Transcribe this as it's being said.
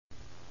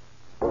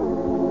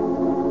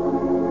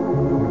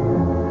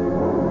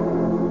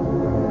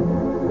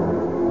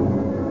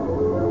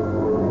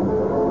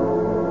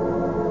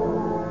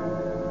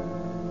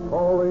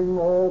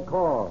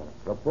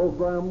a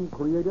program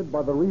created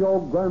by the Rio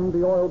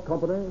Grande Oil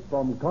Company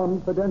from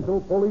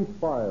confidential police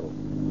files.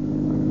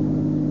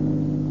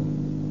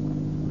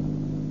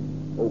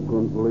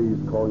 Oakland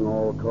Police calling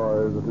all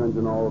cars.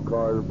 Attention all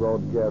cars,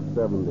 broadcast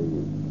 70.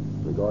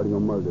 Regarding a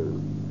murder.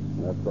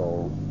 That's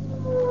all.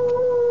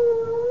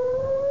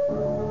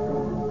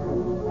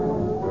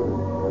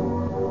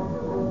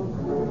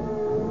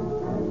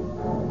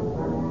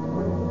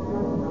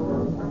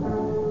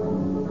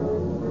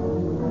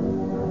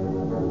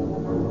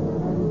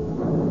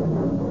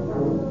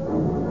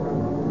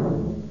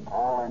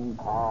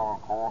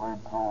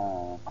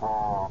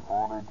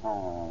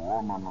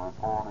 Woman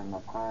reporting a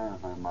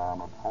crazy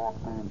man at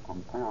 14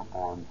 from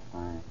Pierpont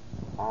Street.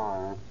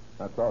 Hi.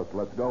 That's us.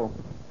 Let's go.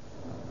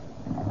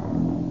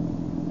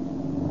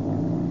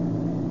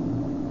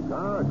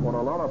 Gosh, what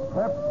a lot of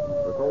pep.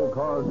 This old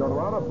car's got a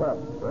lot of pep.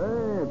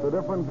 Hey, it's a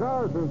different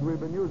car since we've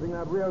been using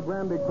that Rio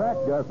Grande crack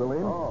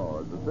gasoline. Oh,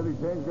 has the city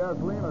changed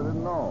gasoline? I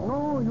didn't know.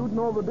 No, you'd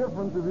know the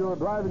difference if you were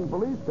driving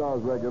police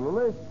cars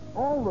regularly.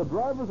 All the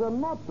drivers are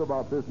nuts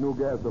about this new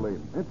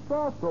gasoline. It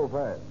starts so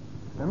fast.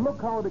 And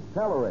look how it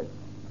accelerates.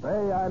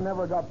 Hey, I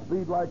never got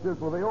speed like this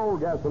with the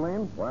old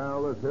gasoline.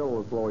 Well, this hill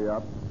will slow you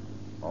up.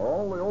 Are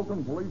all the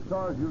Oakland police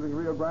cars using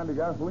Rio Grande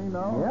gasoline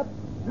now? Yep.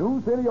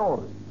 New city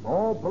orders.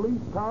 All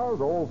police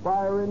cars, all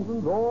fire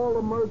engines, all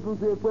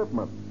emergency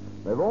equipment.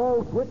 They've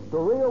all switched to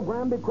Rio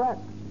Grande crack.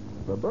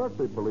 The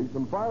Berkeley police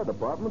and fire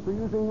departments are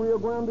using Rio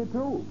Grande,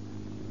 too.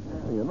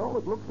 Yeah, you know,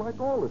 it looks like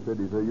all the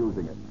cities are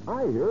using it.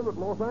 I hear that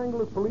Los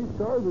Angeles police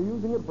cars are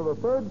using it for the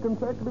third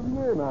consecutive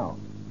year now.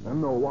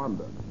 And no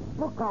wonder.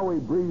 Look how he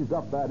breezed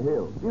up that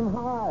hill. In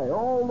high,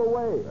 all the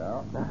way.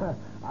 Yeah.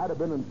 I'd have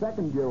been in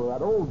second gear with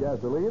that old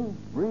gasoline.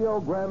 Rio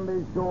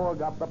Grande sure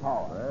got the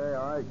power. Hey,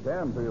 I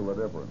can feel the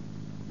difference.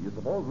 You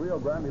suppose Rio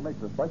Grande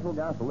makes a special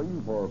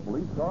gasoline for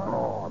police cars?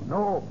 Oh,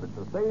 no. It's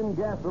the same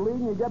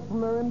gasoline you get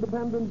from their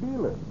independent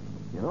dealers.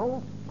 You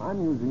know,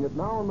 I'm using it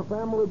now in the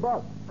family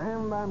bus,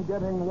 and I'm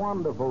getting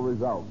wonderful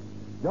results.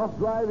 Just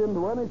drive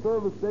into any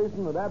service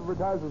station that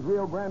advertises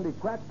Rio Grande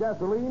crack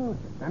gasoline,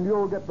 and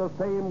you'll get the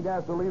same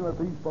gasoline that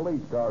these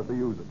police cars are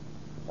using.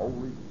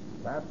 Holy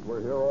cats, we're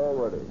here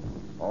already.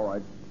 All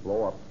right,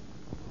 slow up.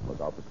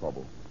 Look out for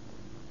trouble.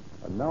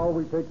 And now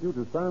we take you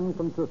to San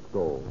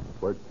Francisco,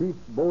 where Chief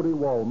Bodie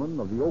Wallman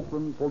of the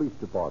Oakland Police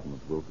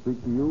Department will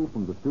speak to you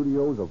from the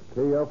studios of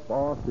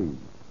KFRC.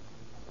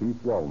 Chief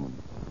Wallman.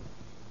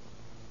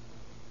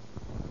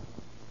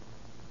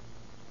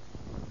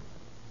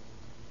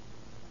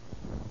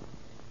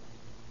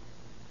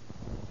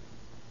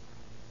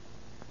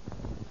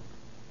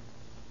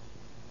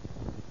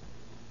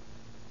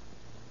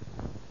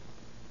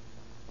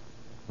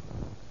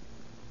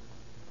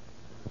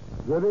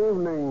 Good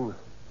evening,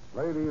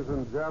 ladies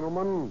and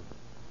gentlemen.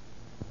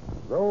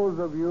 Those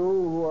of you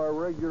who are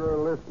regular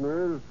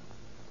listeners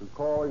to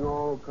Calling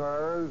All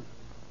Cars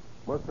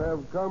must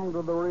have come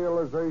to the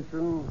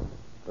realization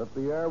that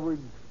the average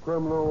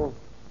criminal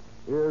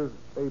is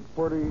a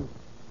pretty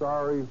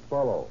sorry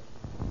fellow.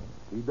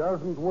 He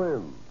doesn't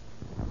win.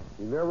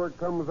 He never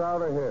comes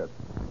out ahead.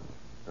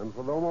 And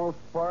for the most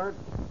part,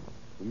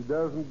 he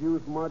doesn't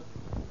use much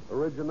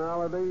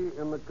originality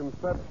in the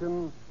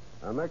conception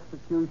and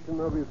execution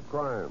of his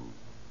crime.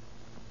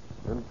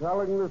 In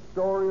telling the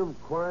story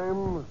of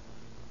crime,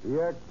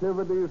 the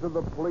activities of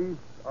the police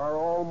are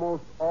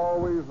almost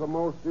always the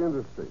most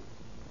interesting.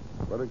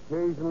 But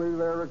occasionally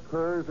there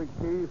occurs a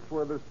case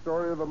where the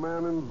story of the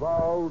man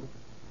involved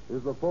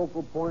is the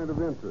focal point of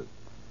interest.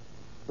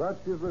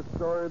 Such is the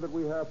story that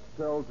we have to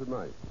tell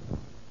tonight.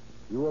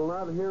 You will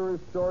not hear a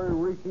story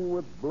reeking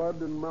with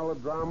blood and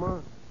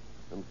melodrama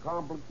and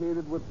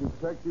complicated with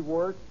detective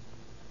work.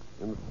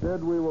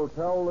 Instead, we will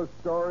tell the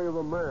story of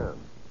a man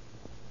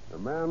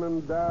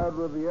endowed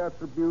with the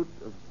attribute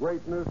of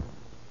greatness,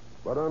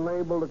 but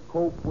unable to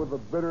cope with the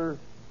bitter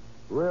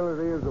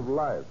realities of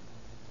life.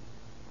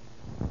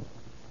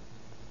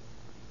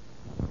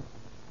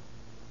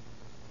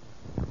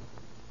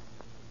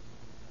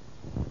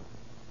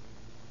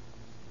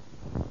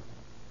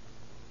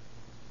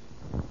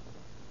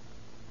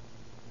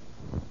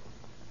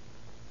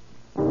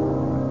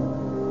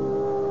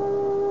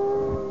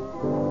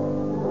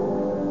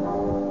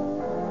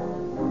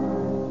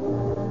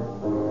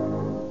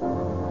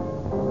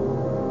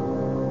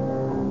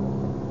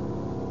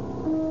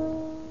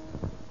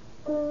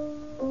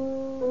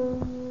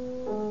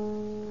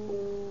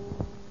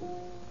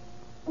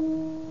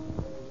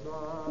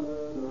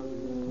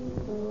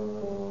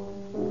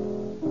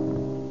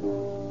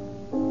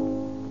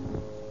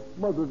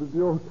 Mother of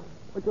Dios,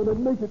 I gotta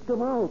make it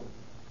come out.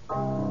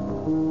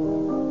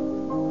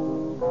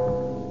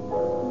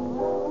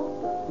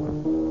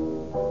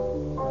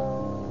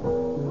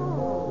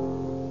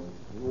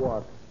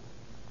 What?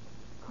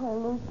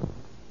 Carlos,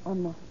 I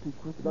must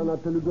speak with you. Did I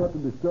not tell you not to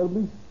disturb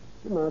me?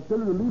 Didn't I tell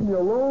you to leave me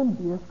alone?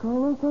 Yes,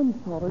 Carlos, I'm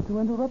sorry to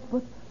interrupt,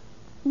 but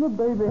the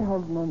baby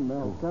has no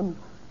milk, and...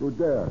 You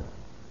dare.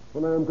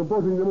 When I am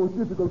composing the most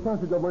difficult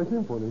passage of my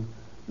symphony.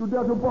 You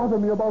dare to bother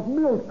me about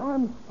milk?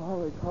 I'm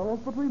sorry, Carlos,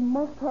 but we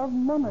must have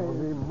money.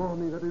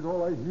 Money, that is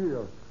all I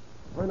hear.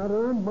 Why not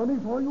earn money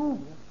for you?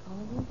 Yes,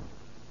 Carlos.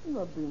 You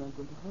have been a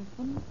good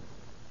husband.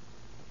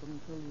 Up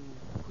until you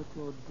quit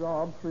your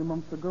job 3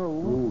 months ago.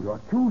 Oh, you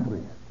accuse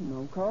me.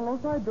 No,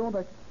 Carlos, I don't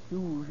accuse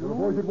you. Your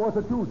voice, it was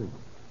accusing.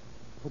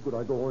 How could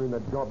I go on in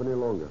that job any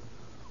longer?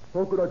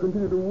 How could I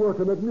continue to work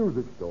in that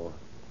music store,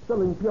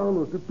 selling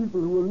pianos to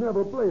people who will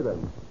never play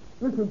them?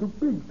 Listen to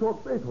pigs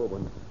talk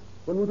Beethoven,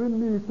 when within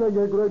me sang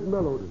a great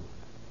melody,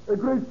 a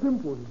great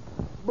symphony,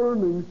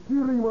 burning,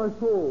 searing my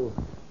soul,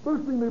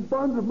 bursting the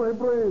bonds of my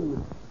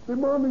brain,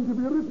 demanding to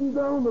be written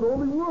down that all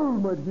the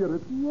world might hear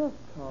it. Yes,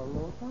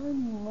 Carlos, I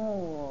know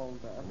all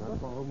that. And I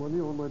borrow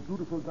money on my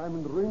beautiful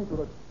diamond ring so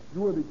that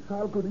you and the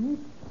child could eat?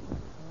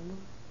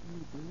 Carlos, you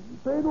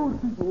did? Pay those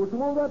people with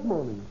all that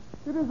money.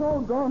 It is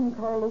all gone,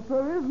 Carlos.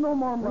 There is no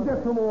more And money.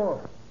 get some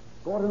more.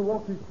 Go out and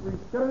walk these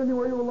streets. Get it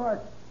anywhere you like.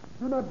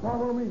 Do not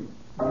bother me.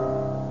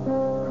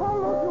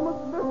 Carlos, you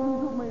must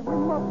listen to me. We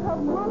must have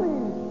money.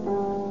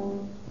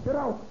 Get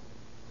out.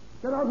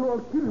 Get out or I'll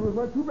kill you with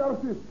my two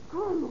battleships.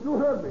 Carlos. You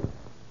heard me.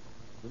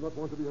 Do not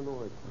want to be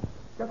annoyed.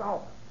 Get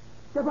out.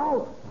 Get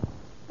out.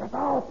 Get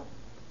out.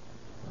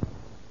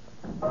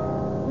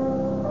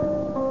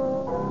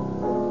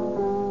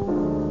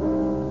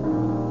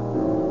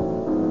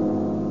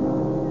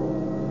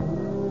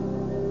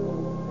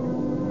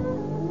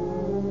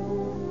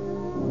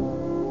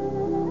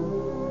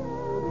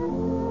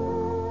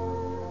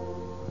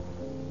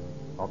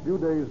 A few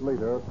days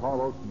later,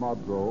 Carlos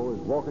Madro is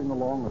walking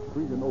along a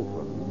street in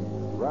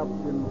Oakland,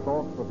 wrapped in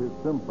thoughts of his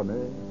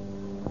symphony,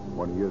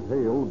 when he is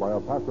hailed by a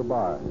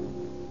passerby.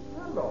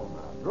 Hello,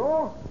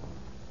 Madro.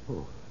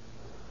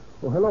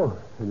 Oh, hello,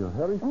 Senor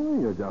Harry. Oh,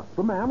 you're just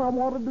the man I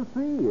wanted to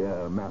see.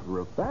 Matter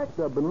of fact,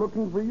 I've been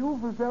looking for you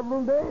for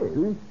several days.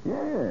 See?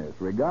 Yes,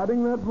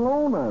 regarding that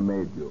loan I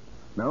made you.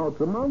 Now,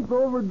 it's a month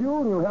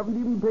overdue, and you haven't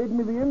even paid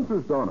me the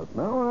interest on it.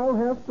 Now, I'll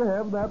have to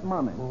have that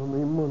money.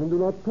 Money. Do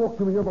not talk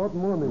to me about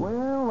money.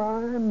 Well,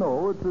 I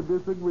know it's a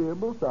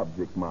disagreeable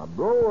subject,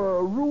 Madro.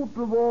 A root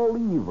of all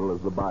evil,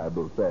 as the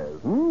Bible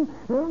says.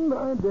 And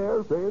I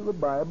dare say the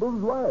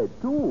Bible's right,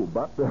 too.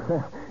 But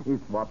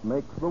it's what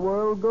makes the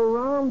world go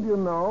round, you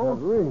That know.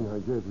 ring I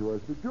gave you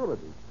as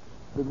security.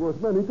 It's worth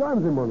many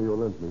times the money you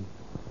lent me.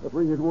 That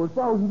ring is worth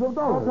thousands of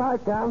dollars. But I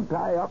can't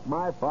tie up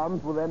my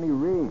funds with any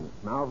ring.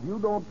 Now, if you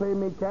don't pay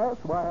me cash,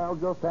 why, I'll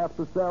just have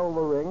to sell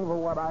the ring for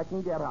what I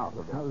can get out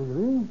of it. Sell the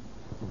ring?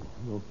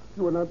 No,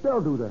 you will not dare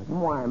do that.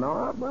 Why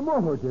not? My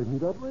mother gave me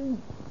that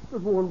ring. It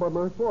was worn by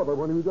my father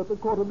when he was at the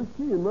court of the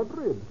key in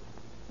Madrid.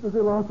 It is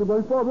the last of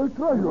my father's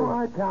treasure. No,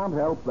 I can't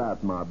help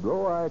that,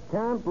 Madro. I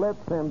can't let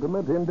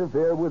sentiment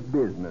interfere with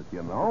business,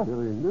 you know. The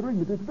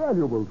ring, it is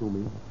valuable to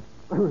me.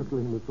 I will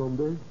claim it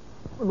someday.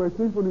 When my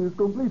symphony is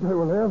complete, I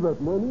will have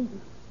that money.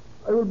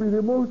 I will be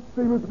the most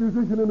famous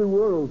musician in the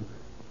world.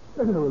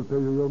 And I will pay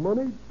you your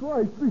money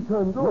twice, 3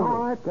 times over.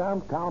 No, I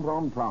can't count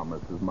on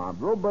promises,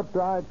 Madro, but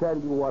I tell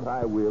you what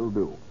I will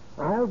do.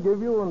 I'll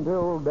give you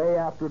until day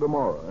after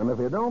tomorrow, and if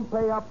you don't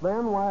pay up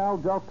then, why, I'll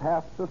just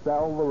have to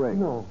sell the ring.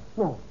 No,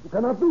 you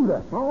cannot do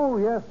that. Oh,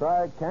 yes,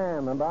 I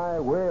can, and I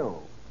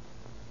will.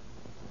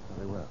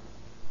 Very well.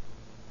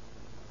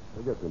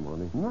 I get the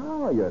money.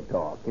 Now you're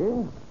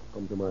talking.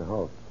 Come to my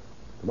house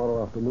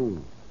tomorrow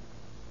afternoon.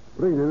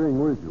 Bring the ring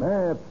with you.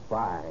 That's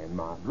fine,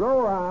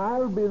 Madro.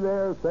 I'll be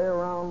there, say,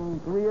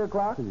 around 3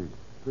 o'clock.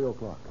 3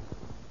 o'clock.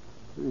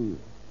 3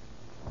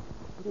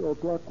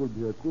 o'clock will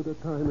be as good a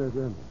time as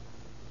any.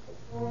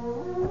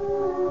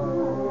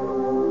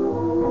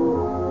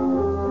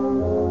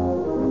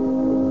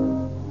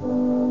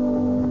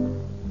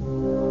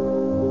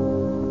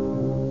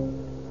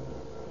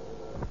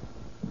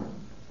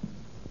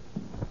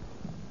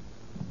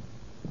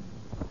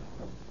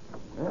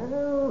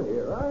 Well,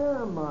 here I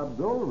am,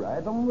 Madro,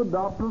 right on the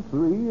dot of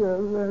 3,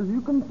 as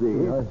you can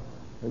see. I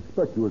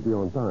expect you will be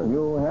on time.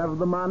 You have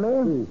the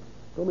money?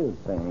 Come in.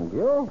 Thank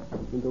you.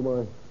 Into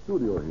my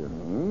studio here.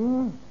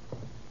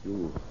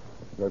 You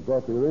have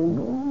got the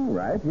ring?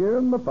 Right here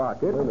in the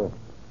pocket. No.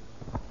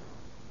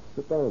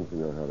 Sit down,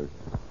 Senor Harris.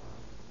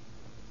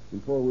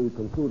 Before we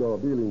conclude our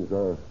dealings,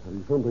 there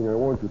is something I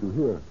want you to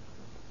hear.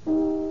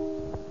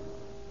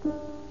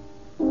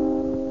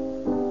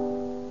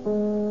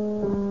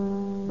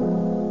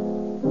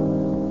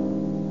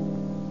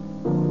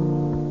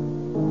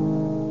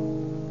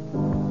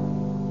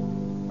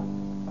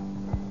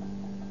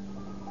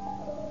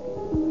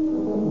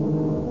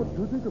 What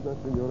do you think of that,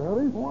 Senor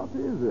Harris? What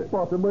is it?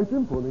 Part of my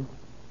symphony.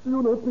 Do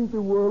you not think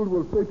the world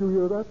will pay to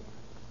hear that?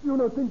 Do you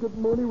not think that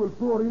money will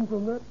pour in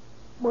from that?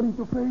 Money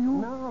to pay you?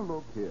 Now,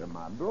 look here,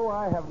 Madro.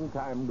 I haven't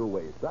time to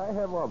waste. I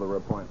have other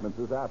appointments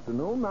this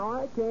afternoon. Now,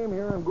 I came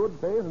here in good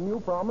faith, and you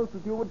promised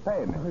that you would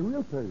pay me. I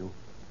will pay you.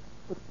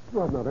 But you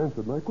have not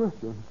answered my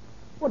question.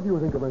 What do you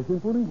think of my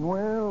symphony?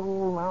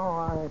 Well, now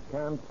I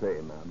can't say,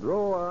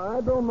 Madro.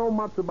 I don't know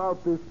much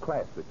about this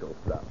classical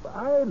stuff.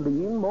 I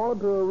lean more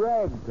to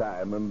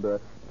ragtime and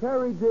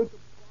Terry Jacobs.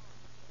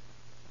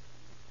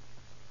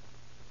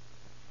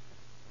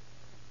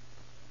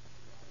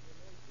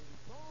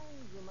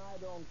 Songs, and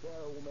care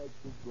who makes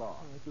this law.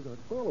 I do not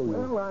follow you.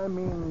 Well, I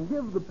mean,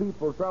 give the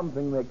people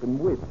something they can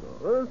whistle,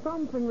 or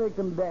something they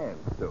can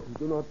dance to. You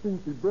do not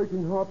think the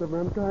breaking heart of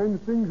mankind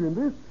sings in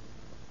this?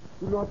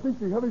 You do not think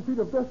the heavy feet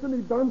of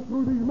destiny dance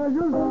through these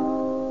measures?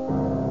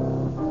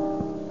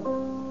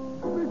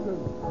 Listen.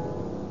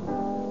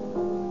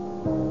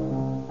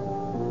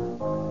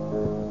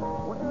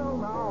 Well,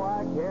 now,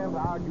 I can't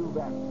argue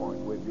that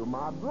point with you,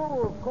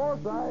 Madro. Of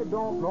course, I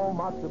don't know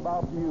much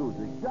about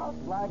music, just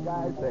like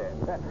I said.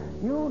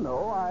 You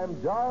know, I'm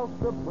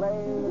just a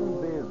plain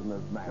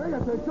businessman. Hey, I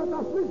say, shut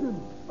up, listen.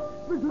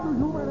 Listen to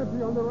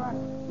humanity on the rack.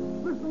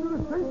 Listen to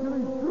the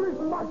centuries, Greek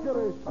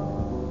mockery.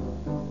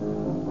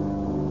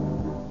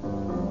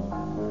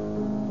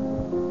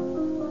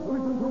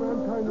 Listen to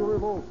mankind in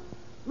revolt.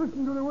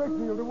 Listen to the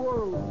awakening of the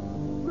world.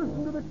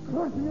 Listen to the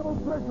crushing of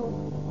oppression.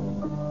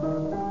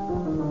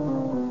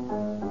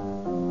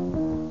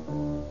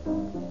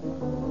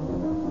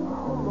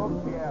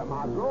 Look here,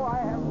 Madro, I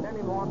haven't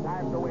any more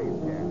time to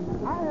waste here.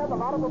 I have a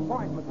lot of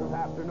appointments this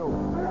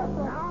afternoon.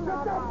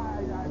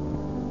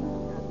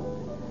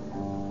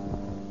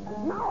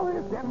 Now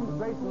this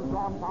demonstration's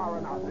gone far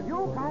enough. If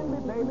you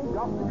kindly pay me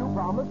just as you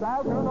promised,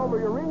 I'll turn over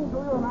your ring to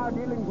you and our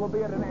dealings will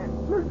be at an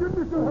end. Listen,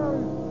 Mr.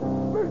 Harris.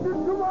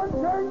 Listen to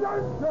mankind's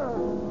answer.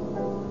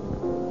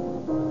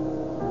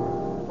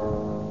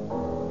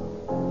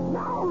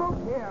 Now look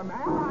here,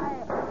 man,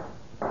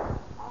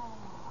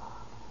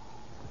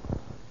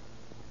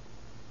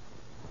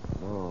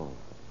 No,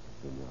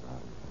 Senor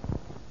Harris.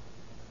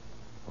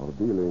 Our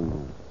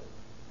dealings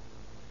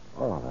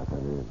are at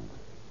an end.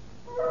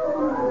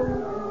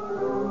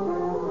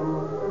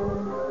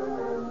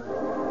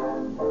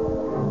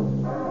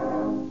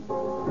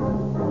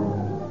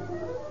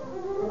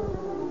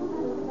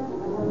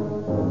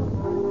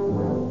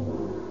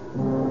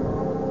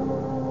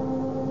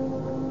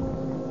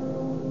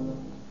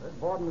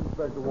 Pardon,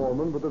 Inspector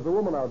Wallman, but there's a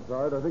woman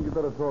outside. I think you'd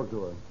better talk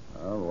to her.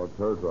 Well, what's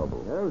her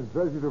trouble? Yeah, she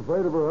says she's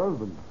afraid of her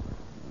husband.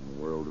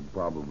 The world would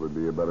probably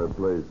be a better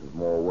place if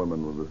more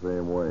women were the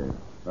same way.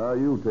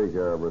 You take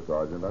care of her,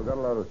 Sergeant. I've got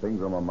a lot of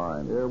things on my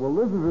mind. Yeah, well,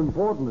 this is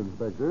important,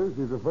 Inspector.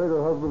 She's afraid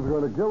her husband's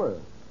going to kill her.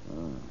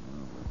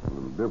 That's a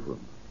little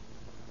different.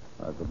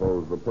 I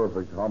suppose the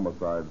perfect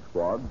homicide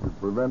squad should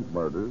prevent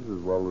murders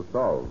as well as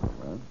solve them,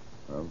 huh?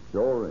 Well,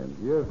 sure in.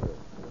 Yes, sir.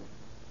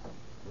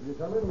 Will you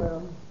come in,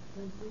 ma'am?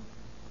 Thank you.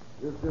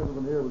 This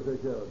gentleman here will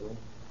take care of you.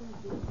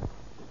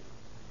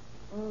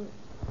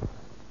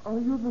 Are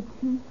you the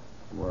chief?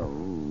 Well,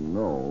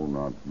 no,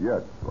 not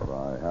yet, but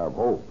I have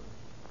hope.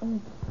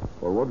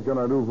 Well, what can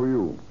I do for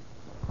you?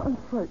 I'm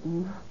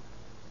frightened.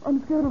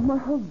 I'm scared of my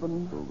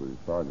husband. So the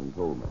sergeant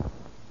told me.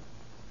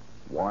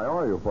 Why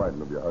are you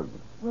frightened of your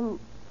husband? Well,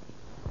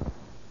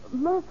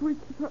 last week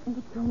he threatened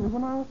to kill me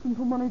when I asked him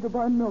for money to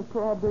buy milk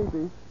for our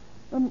baby.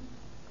 And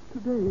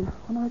today,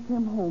 when I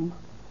came home,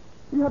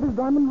 he had his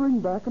diamond ring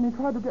back and he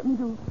tried to get me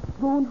to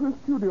go into his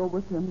studio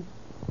with him.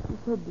 He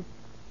said,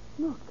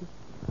 "Look,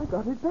 I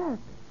got it back."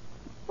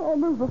 Oh,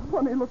 there's a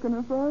funny look in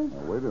his eyes.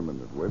 Now, wait a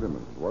minute.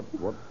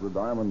 What's the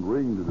diamond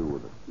ring to do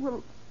with it?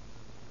 Well,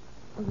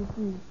 you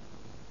see,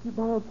 he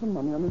borrowed some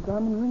money on his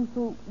diamond ring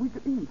so we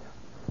could eat.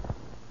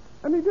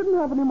 And he didn't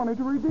have any money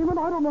to redeem it.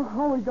 I don't know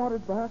how he got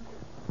it back.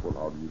 Well,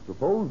 how do you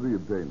suppose he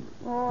obtained it?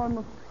 Oh, I'm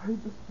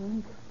afraid to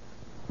think.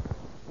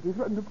 But he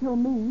threatened to kill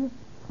me.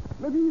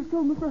 Maybe he's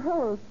killed Mr.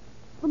 Harris,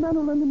 the man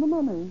who lent him the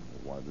money.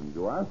 Well, why didn't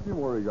you ask him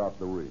where he got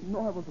the ring? No,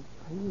 I was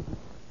afraid.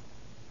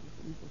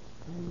 He was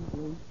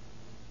strangely.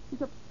 He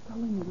kept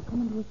telling me to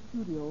come into his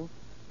studio,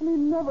 and he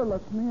never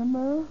lets me in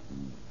there.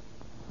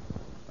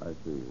 I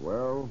see.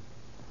 Well,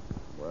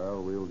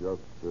 we'll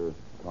just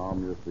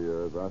calm your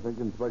fears. I think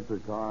Inspector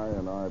Kai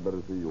and I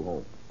better see you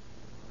home.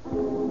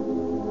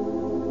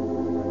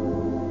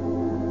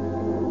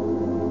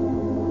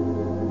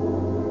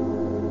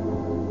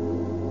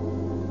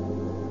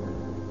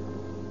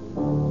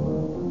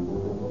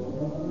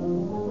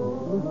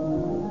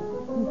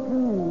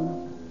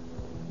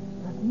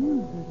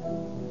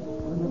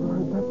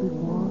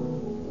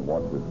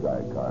 Watch this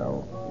guy,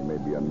 Kyle. He may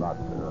be a nut.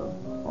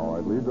 All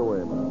right, lead the way,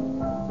 man.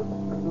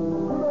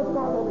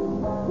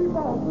 Keep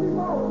out!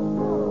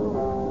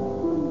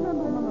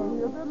 Gentlemen are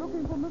here. They're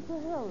looking for Mr.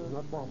 Harris.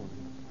 Not bother me.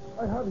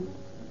 I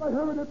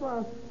have it at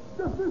last.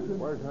 Just listen.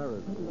 Where's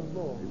Harris? I don't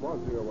know. He was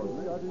here,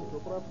 wasn't he? I think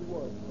so. Perhaps he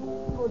was.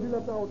 Because he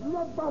left out. Do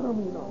not bother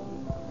me now.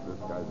 This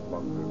guy's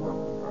bugged or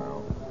something, Kyle.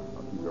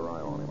 Now keep your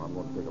eye on him. I'm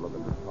going to take a look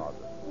in this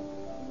closet.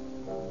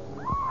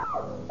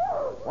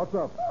 What's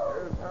up?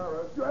 Here's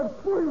Harris. You have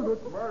spoiled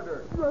it.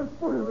 Murder. You have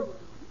spoiled it.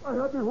 I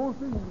had the whole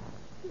thing.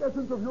 The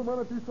essence of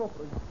humanity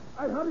suffering.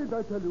 I had it,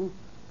 I tell you.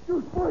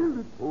 You spoiled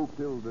it. Who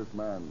killed this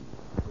man?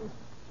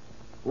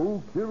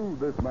 Who killed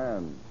this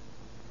man?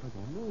 I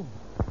don't know.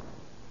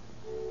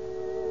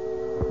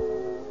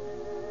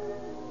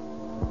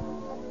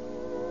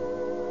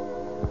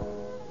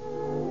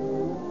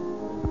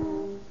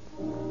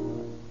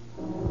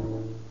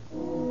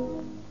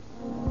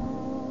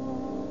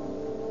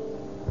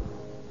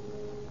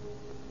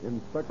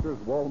 Inspectors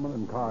Wallman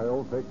and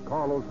Kyle take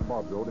Carlos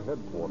Baggio to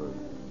headquarters.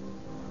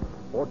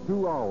 For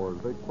 2 hours,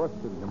 they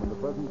questioned him in the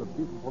presence of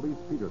Chief of Police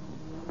Peterson.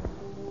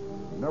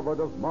 Never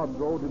does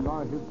Modrow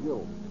deny his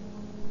guilt,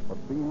 but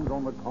seems,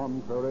 on the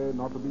contrary,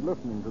 not to be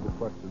listening to the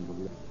questions of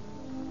the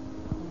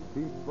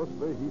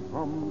ceaselessly he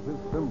hums his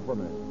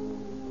symphony,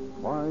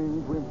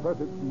 trying to impress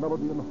its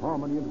melody and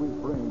harmony into his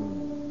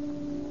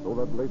brain, so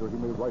that later he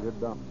may write it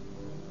down.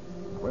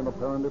 When,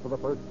 apparently for the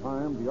first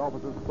time, the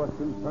officer's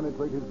questions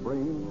penetrate his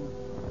brain,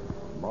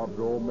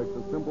 Modrow makes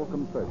a simple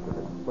confession,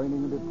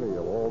 explaining in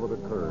detail all that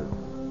occurred.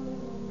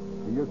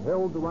 He is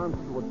held to answer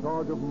to a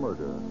charge of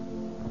murder,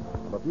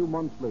 and a few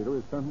months later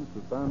is sentenced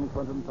to San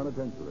Quentin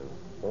Penitentiary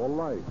for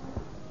life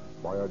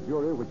by a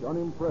jury which,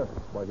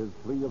 unimpressed by his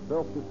plea of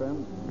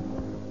self-defense,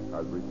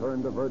 has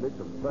returned a verdict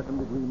of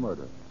second-degree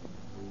murder.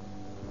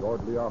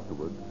 Shortly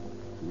afterwards,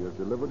 he is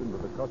delivered into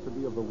the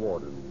custody of the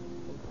warden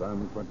of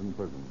San Quentin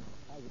Prison.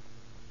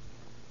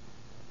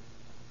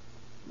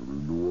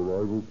 New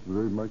arrivals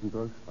today,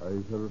 McIntosh?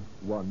 Aye, sir.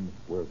 One.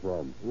 Where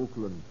from?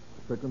 Oakland.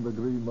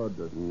 Second-degree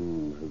murder. Has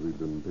he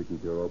been taken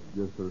care of?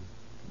 Yes, sir.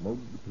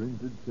 Mugged,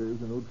 printed,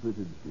 saves, and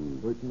outfitted.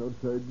 Waiting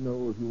outside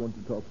now if you want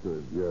to talk to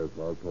him. Yes,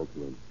 I'll talk to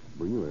him.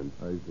 Bring you in.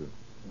 Aye, sir.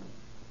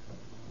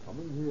 Come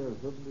in here,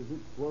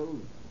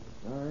 7612.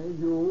 Aye,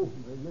 you.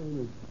 My name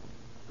is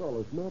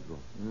Scholar's Modrow.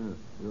 Yeah,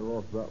 you're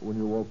off that when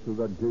you walk through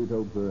that gate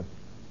out there.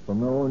 From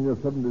now on, you're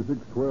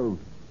 7612.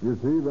 You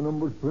see, the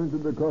number's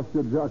printed across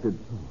your jacket.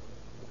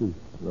 See.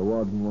 The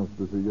warden wants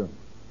to see you.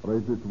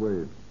 Right this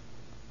way.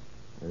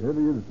 Here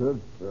he is, sir.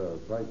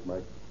 Thanks,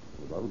 Mike.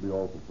 That'll be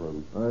all for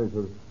present. Aye,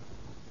 sir.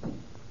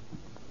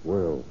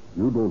 Well,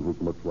 you don't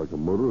look much like a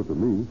murderer to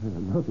me.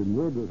 I'm not a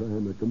murderer. I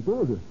am a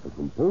composer. A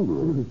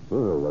composer?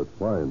 Well, that's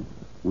fine.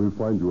 We'll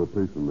find you a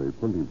place in the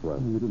printing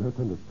press. You do not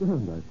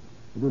understand. I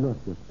do not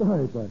just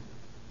type.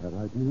 I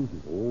write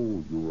music.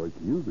 Oh, you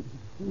write music?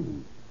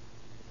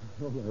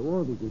 All I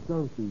want is a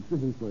chance to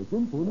finish my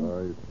symphony.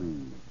 I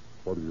see.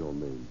 What is your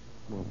name?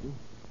 Modrow.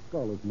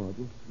 Scholar's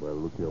Modrow. Well,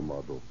 look here,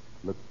 Modrow.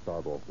 Let's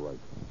start off right.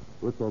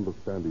 Let's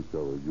understand each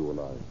other, you and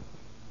I.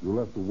 You'll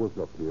have to work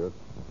up here.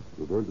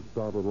 You're going to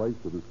start a life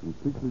that is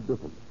completely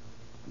different.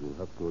 You'll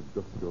have to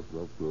adjust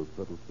yourself to a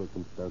set of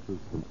circumstances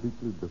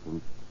completely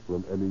different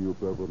from any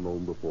you've ever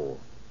known before.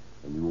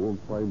 And you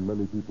won't find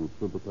many people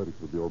sympathetic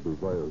with your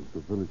desires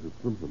to finish a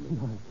symphony.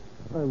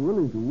 I'm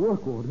willing to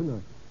work, Warden.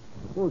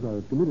 I suppose I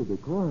have committed a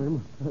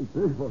crime. I'll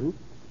pay for it.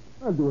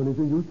 I'll do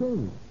anything you say.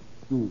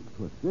 You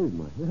have saved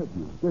my head.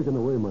 You've taken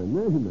away my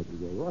name. That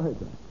is all right. I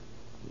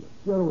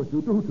don't care what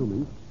you do to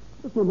me.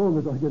 Just so long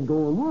as I can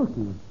go on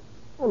working.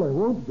 All I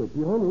want is a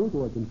piano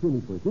so I can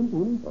finish my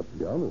symphony. A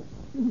piano?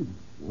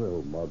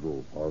 Well,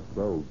 Modrow, our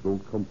bells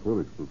don't come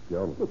first with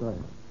piano. But I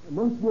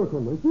must work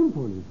on my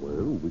symphony.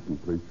 Well, we can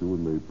place you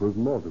in the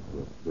prison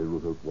orchestra. They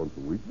rehearse once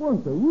a week.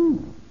 Once a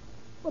week?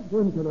 But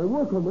when can I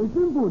work on my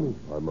symphony?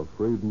 I'm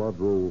afraid,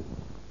 Modrow,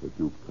 that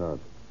you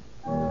can't.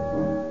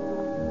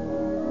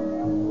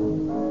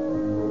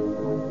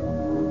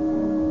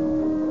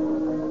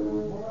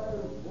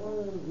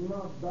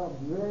 Not that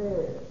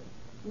way.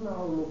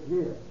 Now look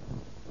here.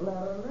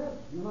 Clarinet,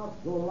 not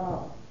so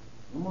loud.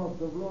 You must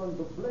have learned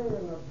to play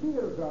in a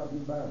beer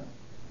garden band.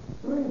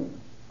 String,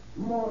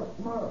 more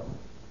smart.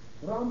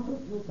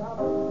 Trumpet, you tap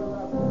it with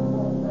that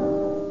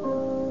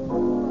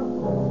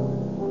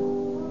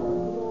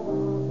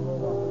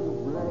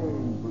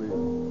Playing,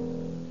 please.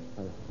 I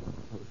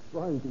was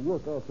trying to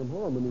work out some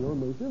harmony on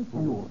my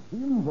symphony. Your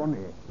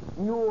symphony?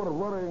 You're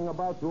worrying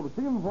about your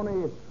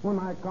symphony when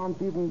I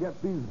can't even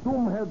get these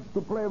doomheads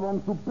to play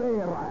one to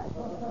pay right.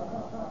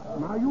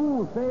 Now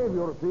you save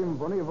your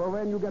symphony for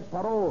when you get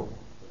parole.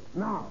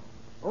 Now,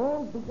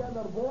 all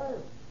together,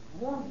 boys,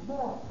 once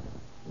more.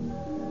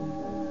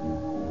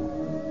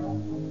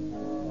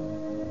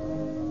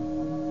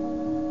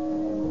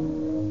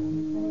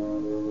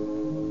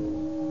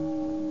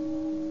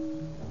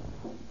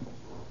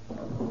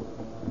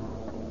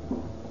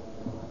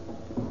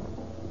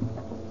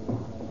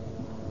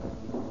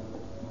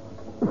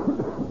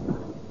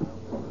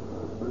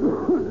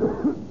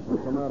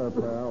 What's the matter,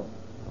 pal?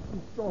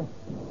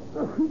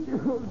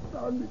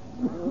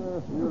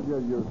 You'll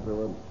get used to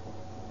it.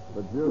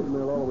 The Jute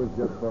will always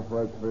get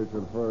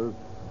suffrage-featured first.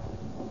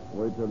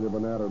 Wait till you've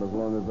been at it as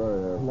long as I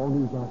have. How long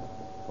is that?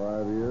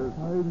 5 years.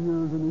 5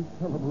 years in this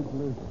terrible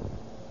place.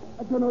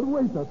 I cannot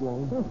wait that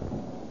long.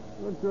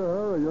 What's your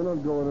hurry? You're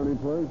not going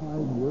anyplace.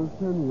 5 years,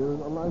 10 years,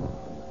 a life.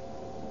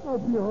 No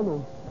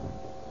piano.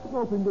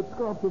 Nothing but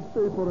scraps of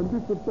paper and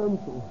bits of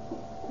pencil.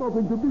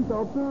 Nothing to beat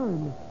our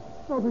time.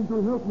 Nothing to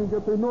help me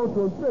get the notes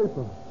on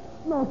paper.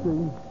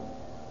 Nothing.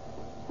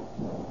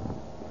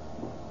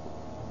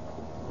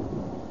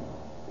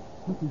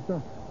 What is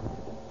that?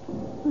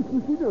 This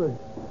machinery.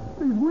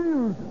 These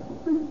wheels.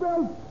 These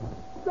belts.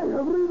 They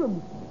have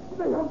rhythm.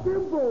 They have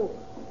tempo.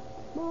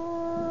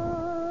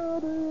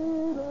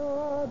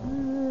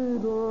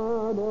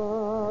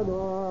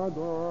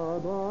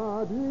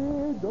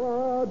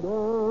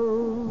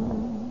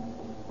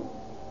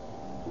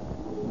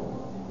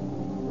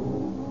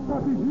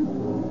 That is it.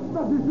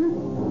 That is it.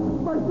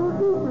 My Sir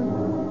Cupid.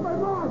 My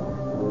mark.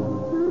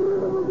 The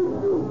rhythm of the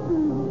Jute.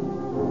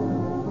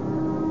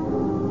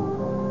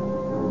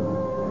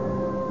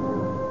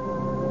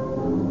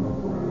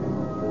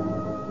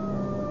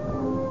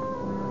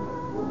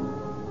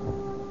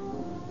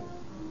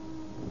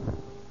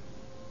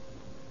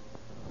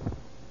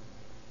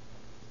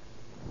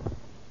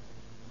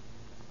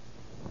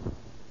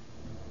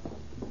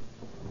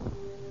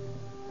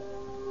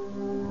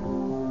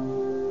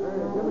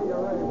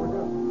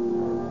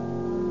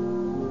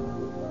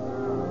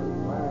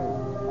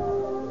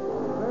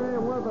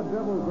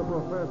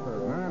 professor?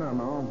 I don't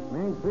know.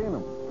 Ain't seen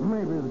him.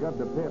 Maybe he's got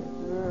the pip.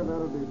 Yeah,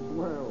 that'll be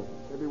swell.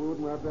 Maybe we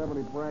wouldn't have to have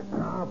any practice.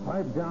 Ah,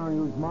 pipe down,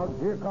 you smug.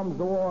 Here comes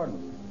the warden.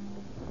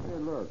 Hey,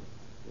 look.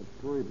 That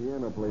screwy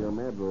piano player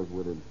Madro's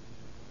with him.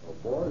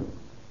 Boys,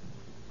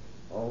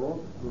 our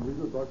officer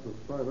leader, Dr.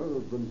 Steiner,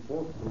 has been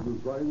forced to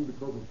resign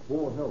because of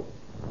poor health.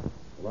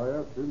 And I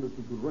asked him if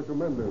he could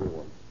recommend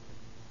anyone.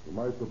 To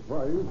my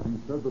surprise, he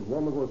said that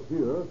one of us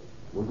here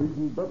was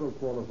even better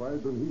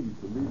qualified than he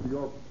to lead the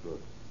orchestra.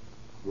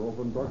 So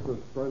upon Dr.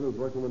 Steiner's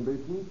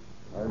recommendation,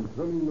 I'm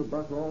turning the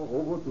baton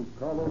over to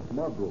Carlos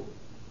Madro,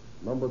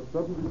 number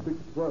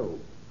 7612.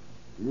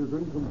 He is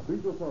in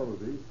complete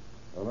authority,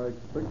 and I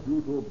expect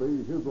you to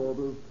obey his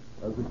orders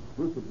as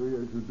explicitly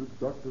as you did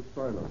Dr.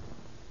 Steiner.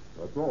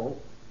 That's all.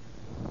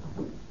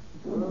 What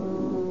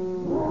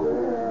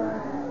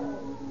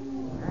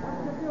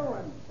you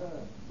doing?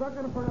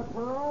 Looking for a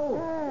parole?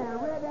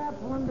 Yeah, red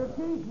apple and the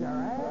teacher,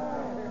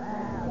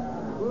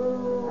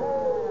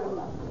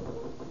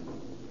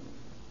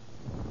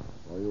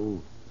 Are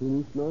you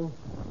finished now?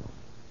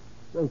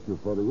 Thank you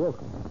for the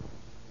welcome.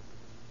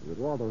 You'd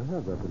rather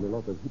have that than a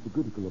lot of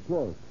hypocritical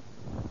applause.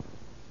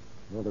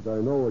 Now that I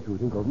know what you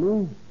think of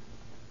me,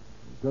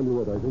 I'll tell you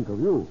what I think of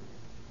you.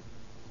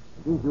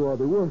 I think you are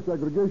the worst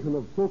aggregation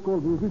of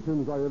so-called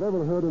musicians I have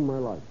ever heard in my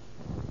life.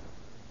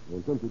 I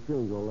intend to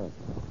change all that.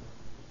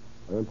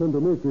 I intend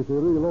to make this a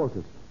real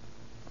orchestra.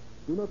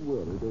 Do not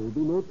worry, there will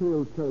be no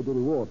tales carried to the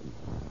warden.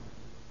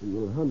 We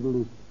will handle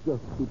this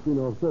just between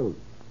ourselves.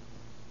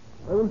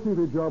 I will see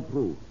the job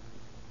through.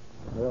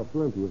 I have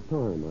plenty of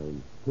time.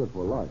 I'm here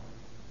for life.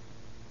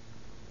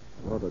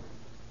 Now that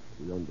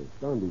we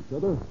understand each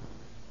other,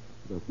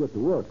 let's get to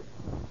work.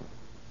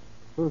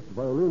 First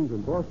violins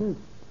and bosses,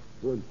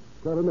 then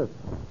clarinet.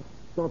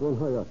 Start on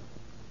hi-hat.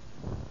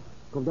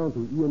 Come down to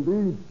E and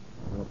B,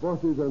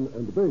 bosses and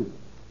the bass.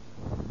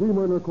 D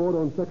minor chord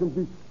on second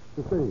beat,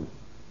 sustain.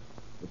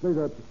 I play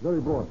that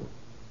very broadly.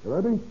 You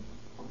ready?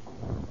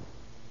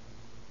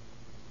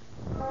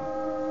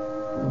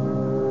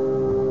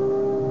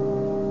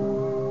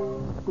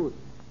 Good.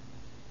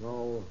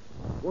 Now,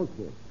 once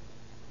more.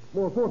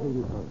 More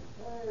forcing this time.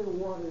 Hey,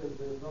 what is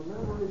this? A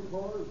memory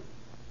chord?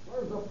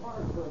 Where's the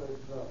parts for this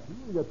stuff?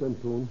 You'll get them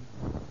soon.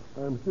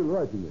 I'm still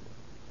writing it.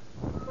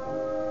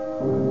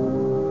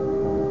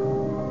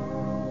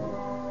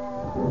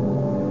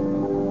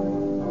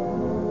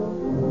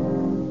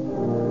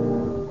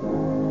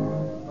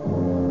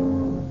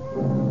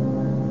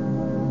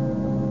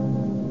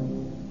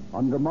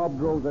 Under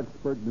Mobdro's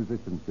expert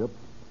musicianship,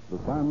 the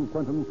San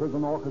Quentin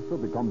Prison Orchestra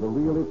becomes a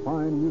really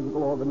fine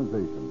musical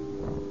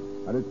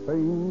organization, and its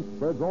fame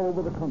spreads all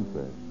over the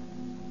country.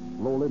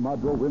 Slowly,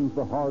 Mobdro wins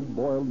the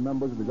hard-boiled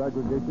members of his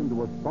aggregation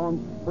to a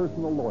staunch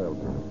personal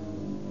loyalty,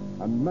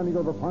 and many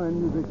are the fine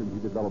musicians he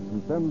develops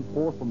and sends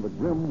forth from the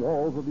grim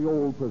walls of the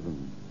old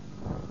prison.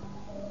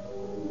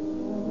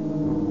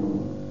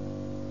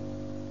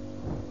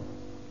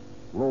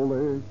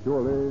 Slowly,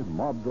 surely,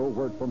 Mobdro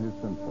works on his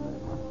symphony,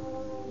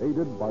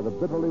 aided by the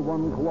bitterly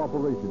won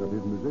cooperation of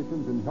his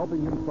musicians in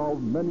helping him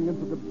solve many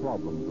intricate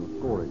problems of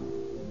scoring.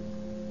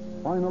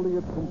 Finally,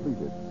 it's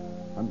completed,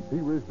 and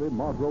feverishly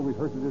Mobdro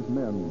rehearses his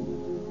men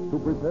to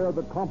prepare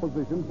the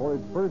composition for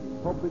its first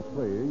public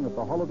playing at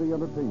the holiday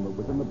entertainment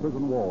within the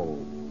prison walls.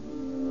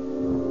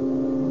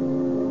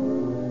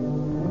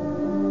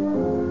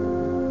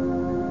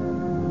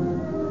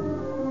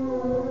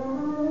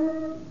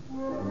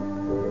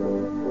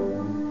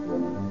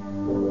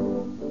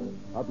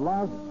 At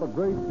last, the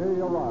great day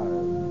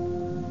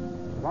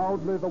arrives.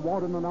 Proudly, the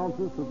warden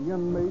announces to the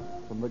inmates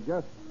and the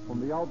guests from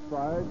the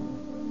outside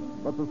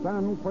that the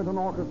San Quentin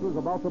Orchestra is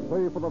about to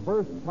play for the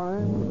first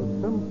time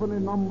the Symphony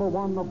No.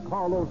 1 of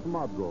Carlos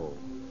Mobdro.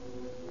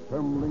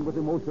 Trembling with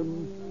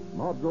emotion,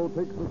 Mobdro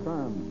takes the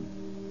stand,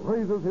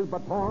 raises his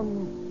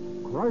baton,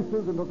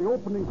 crashes into the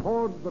opening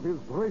chords of his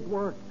great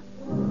work.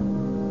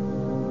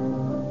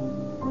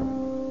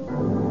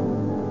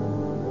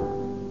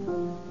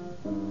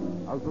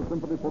 As the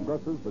symphony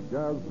progresses, the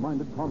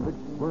jazz-minded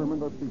convicts squirm in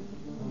their seats.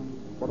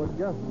 But a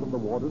guest of the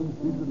warden,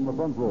 seated in the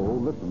front row,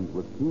 listens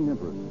with keen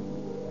interest.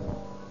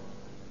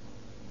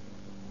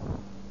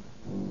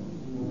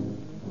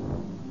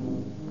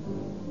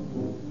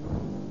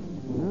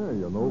 Yeah,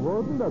 you know,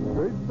 Warden, that's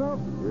great stuff.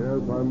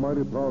 Yes, I'm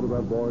mighty proud of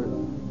that boy.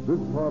 This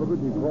part of it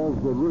he calls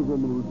the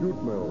rhythm of the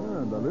jute mill.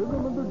 Yeah, the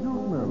rhythm of the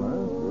jute mill, huh?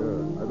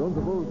 Yeah. I don't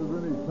suppose there's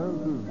any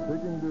chance of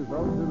taking this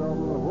outfit out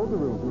on a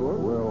vaudeville tour.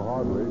 Well,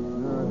 hardly.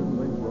 Yeah, I didn't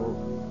think so.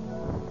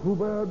 Too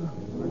bad.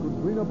 I could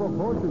clean up a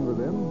fortune with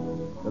him.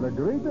 And a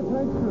great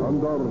attraction.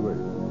 Undoubtedly.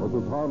 But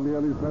there's hardly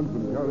any sense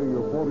in carrying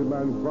a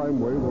 40-man crime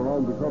wave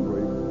around the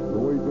country the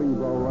way things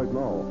are right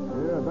now.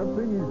 Yeah, that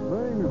thing he's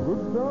playing is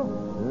good stuff.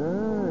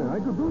 Yeah, I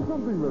could do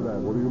something with that.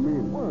 What do you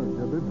mean? Well,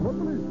 get it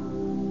published.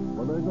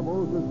 But I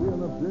suppose there'd be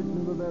an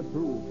objection to that,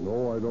 too.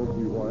 No, I don't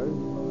see why.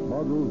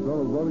 Mobdro's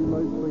done a very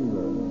nice thing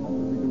there.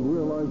 If he can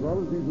realize how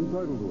he's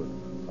entitled to it.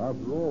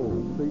 After all,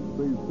 the state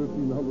pays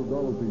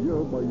 $1,500 a year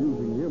by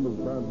using him as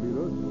band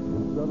leader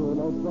instead of an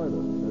outsider.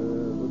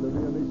 Would there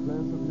be any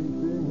chance of me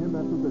seeing him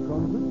return after the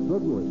concert?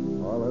 Certainly.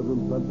 I'll have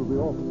them sent to the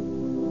office.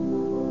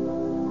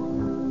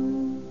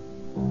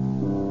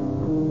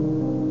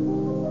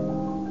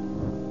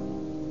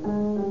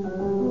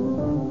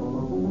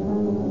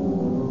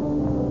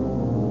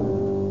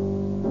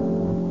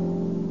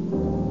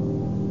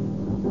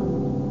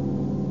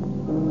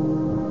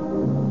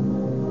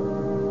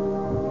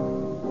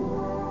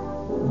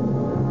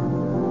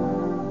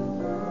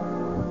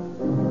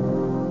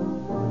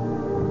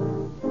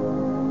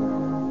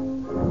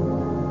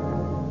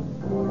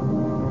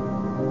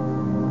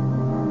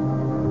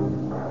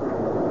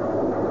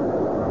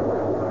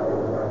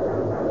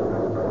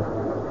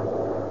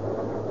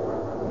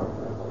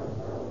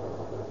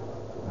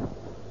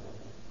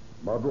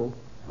 Madro,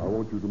 I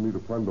want you to meet a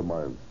friend of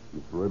mine,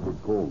 Mr.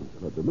 Edward Combs.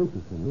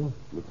 Naturalmente, senor.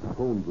 Mr.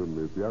 Combs in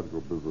the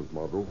theatrical business,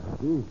 Madro.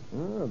 Si.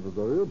 It's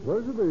a real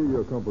pleasure to hear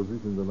your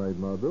composition tonight,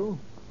 Mardo.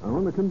 I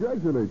want to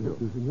congratulate you.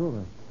 Si,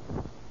 senor.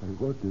 I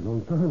worked a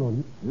long time on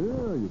it.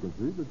 Yeah, you can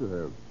see that you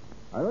have.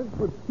 I like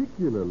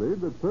particularly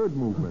the third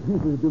movement.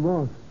 The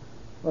march.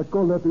 I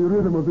call that the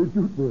rhythm of the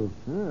jute mill.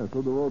 Yeah,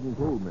 so the warden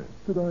told me.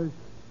 Did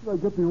I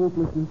get the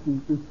hopelessness,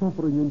 the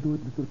suffering into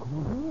it, Mr.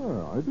 Combs?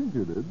 Yeah, I think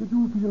you did. Did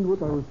you feel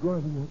what I was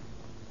driving at?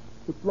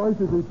 That life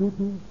is a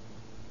duty,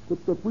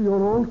 that we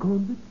are all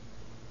convicts,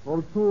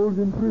 our souls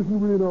in prison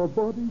within our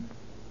bodies,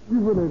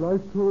 given a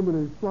life term in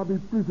a flabby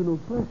prison of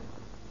flesh.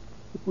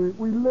 That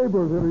we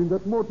labor there in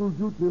that mortal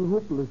jute mill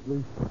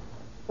hopelessly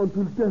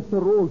until death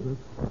arose us.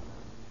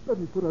 That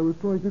is what I was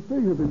trying to say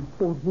in the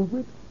fourth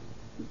movement.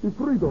 The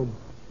freedom,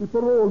 the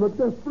parole that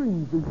death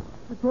brings,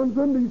 the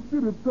transcending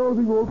spirit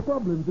solving all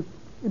problems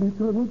in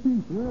eternal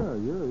peace.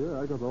 Yeah,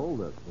 I got all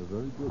that.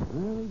 Very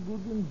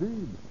good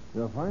indeed.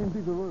 A fine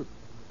piece of work.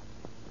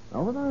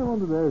 Now, what I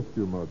wanted to ask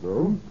you,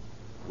 Mardo,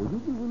 would you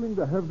be willing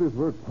to have this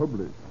work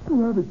published?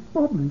 To have it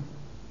published?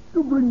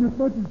 To bring this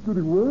message to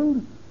the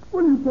world?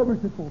 Will you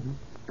publish it for me?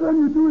 Can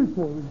you do it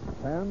for me?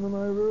 Can and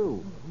I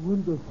will.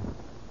 Wonderful.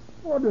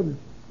 Wonderful.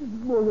 This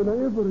is more than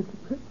I ever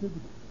expected.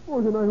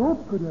 More than I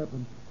hoped could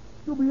happen.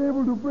 To be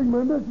able to bring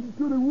my message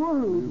to the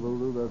world. We will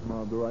do that,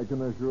 Mardo, I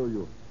can assure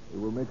you. We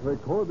will make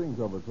recordings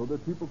of it so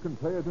that people can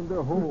play it in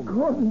their homes.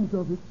 Recordings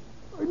of it?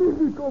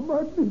 Magnifico,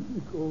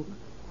 magnifico.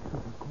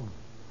 Of course.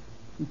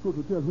 Be sure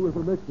to tell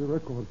whoever makes the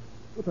record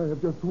what I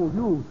have just told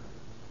you.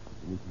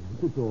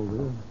 It's all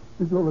there.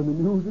 It's all in the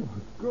music.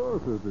 Of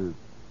course it is.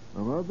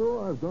 Now,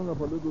 Mardo, I've done up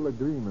a little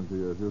agreement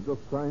here. If you'll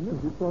just sign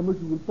it. You promise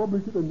you will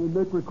publish it and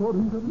make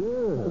recordings of it?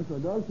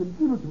 Yes. I'll give it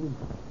to him.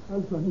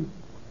 I'll sign it.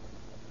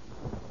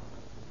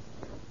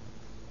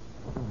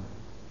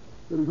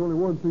 There is only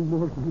one thing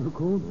more, Senor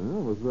Cone.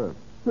 Yeah, what's that?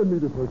 Send me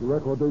the first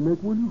record they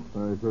make, will you?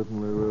 I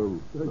certainly will.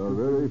 Thank The you.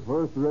 very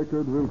first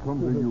record will come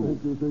to you.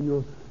 Thank you,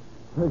 Senor.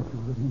 Thank you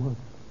very much.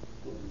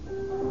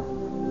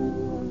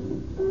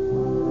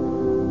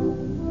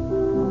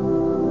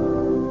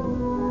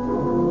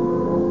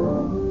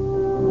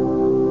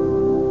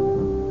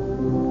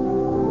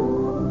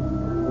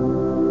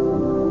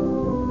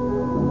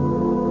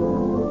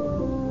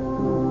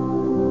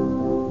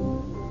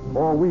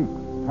 4 weeks,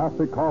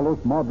 Happy Carlos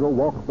Madro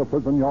walks the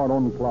prison yard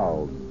on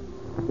clouds.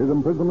 His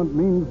imprisonment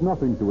means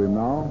nothing to him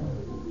now.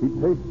 He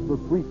tastes the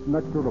sweet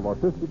nectar of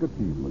artistic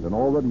achievement and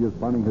already is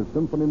planning his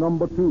Symphony No.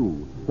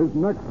 2, his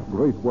next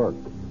great work.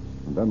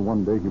 And then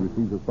one day he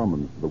receives a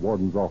summons to the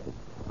warden's office.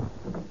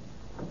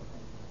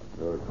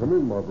 Come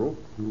in, Madro.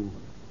 You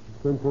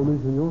sent for me,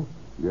 Senor?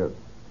 Yes.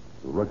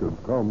 The record's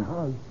come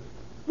Carl,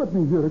 let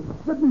me hear it.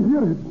 Let me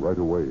hear it. right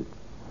away.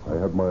 I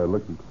had my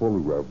electric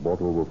phonograph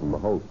brought over from the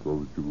house so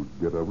that you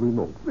would get every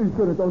note. Please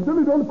turn it on.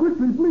 Turn it on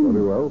quickly, please.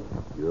 Very well.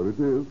 Here it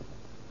is.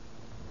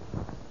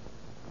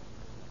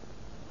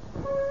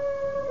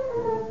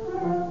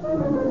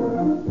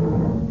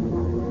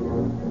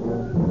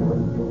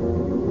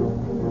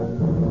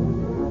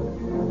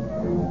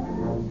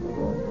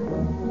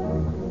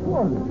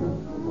 What?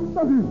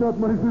 That is not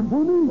my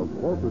symphony.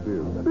 Of course it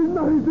is. That is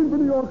not a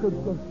symphony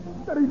orchestra.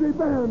 That is a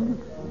band.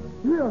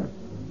 Here,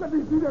 let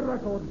me see the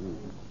record.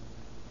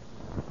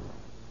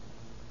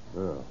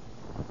 There.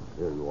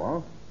 Here you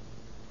are.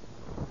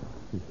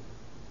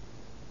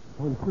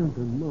 On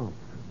Clinton March.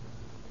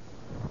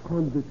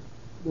 Convict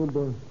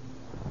number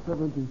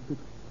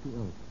 76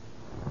 12.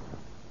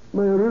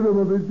 My rhythm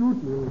of the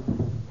jute mill,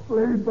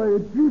 played by a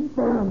cheap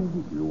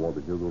band. Do you want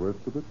to hear the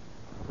rest of it?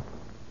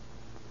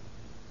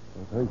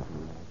 Thank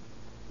you.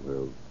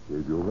 Well,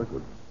 here's your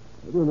record.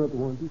 I do not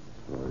want it.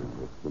 Why,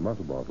 what's the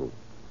matter, Bartle?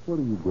 Where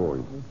are you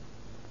going?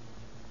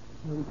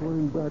 I'm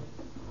going back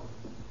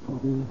to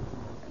the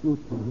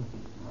jute mill.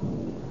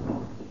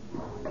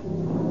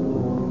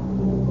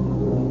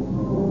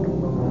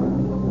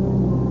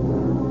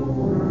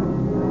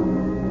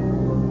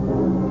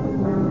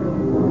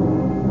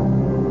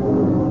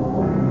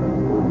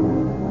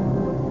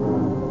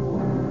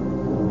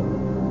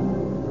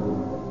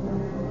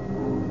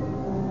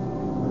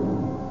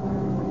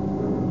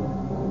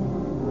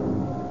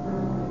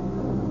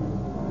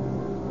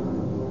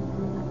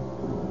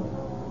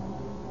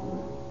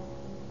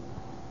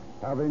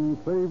 Having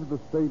saved the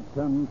state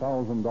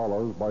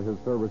 $10,000 by his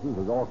services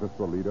as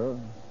orchestra leader,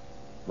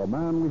 the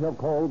man we have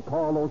called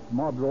Carlos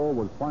Madro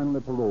was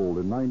finally paroled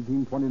in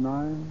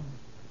 1929,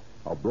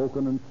 a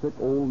broken and sick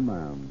old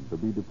man to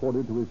be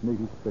deported to his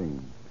native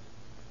Spain.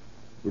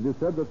 It is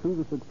said that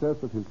through the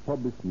success of his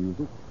published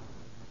music,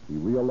 he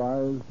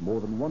realized more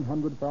than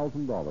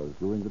 $100,000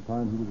 during the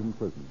time he was in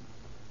prison,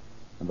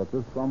 and that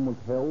this sum was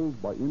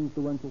held by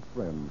influential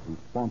friends who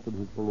sponsored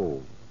his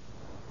parole.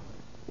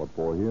 But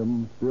for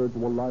him,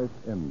 spiritual life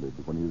ended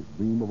when his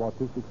dream of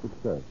artistic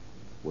success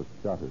was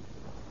shattered.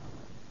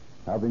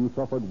 Having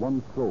suffered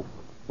one stroke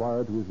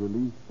prior to his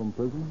release from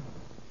prison,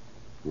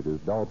 it is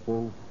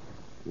doubtful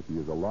if he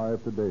is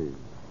alive today.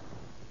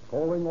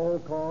 Calling All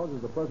Cars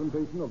is a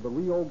presentation of the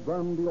Rio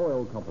Grande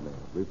Oil Company,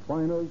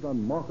 refiners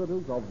and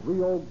marketers of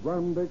Rio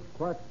Grande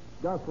cracked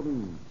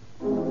gasoline.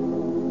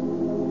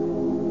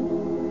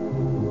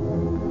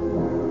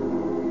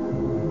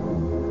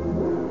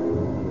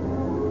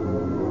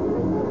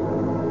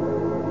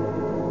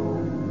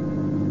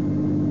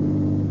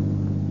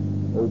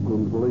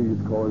 Oakland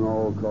Police calling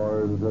all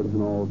cars,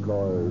 attention all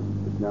cars.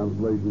 The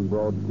cancellation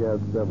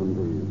broadcast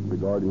 70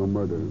 regarding a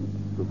murder.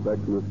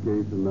 Suspect in this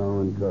case is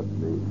now in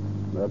custody.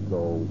 That's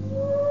all.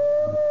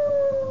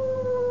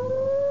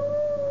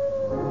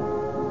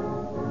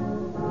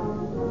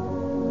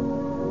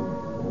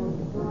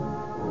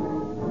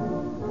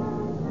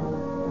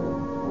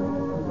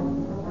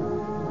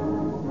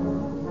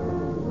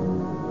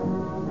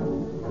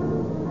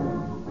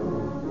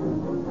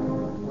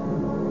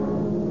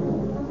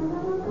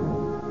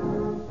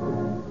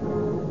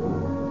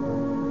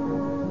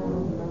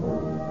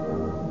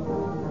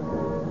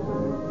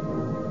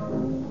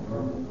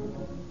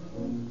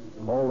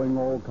 Calling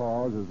All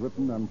Cars is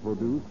written and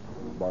produced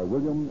by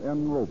William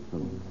N.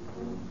 Robeson.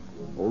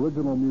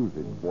 Original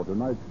music for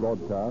tonight's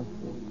broadcast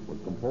was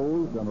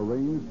composed and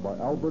arranged by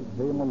Albert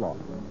K. Malott.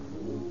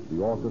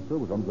 The orchestra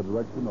was under the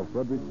direction of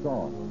Frederick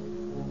Starr.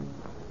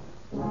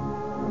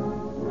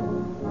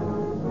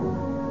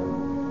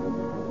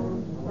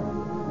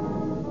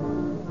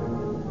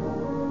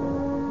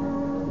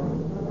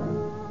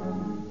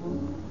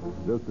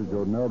 This is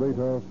your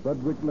narrator,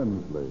 Frederick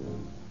Lindsley,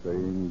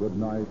 saying good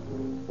night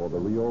for the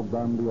Rio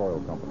Grande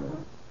Oil Company.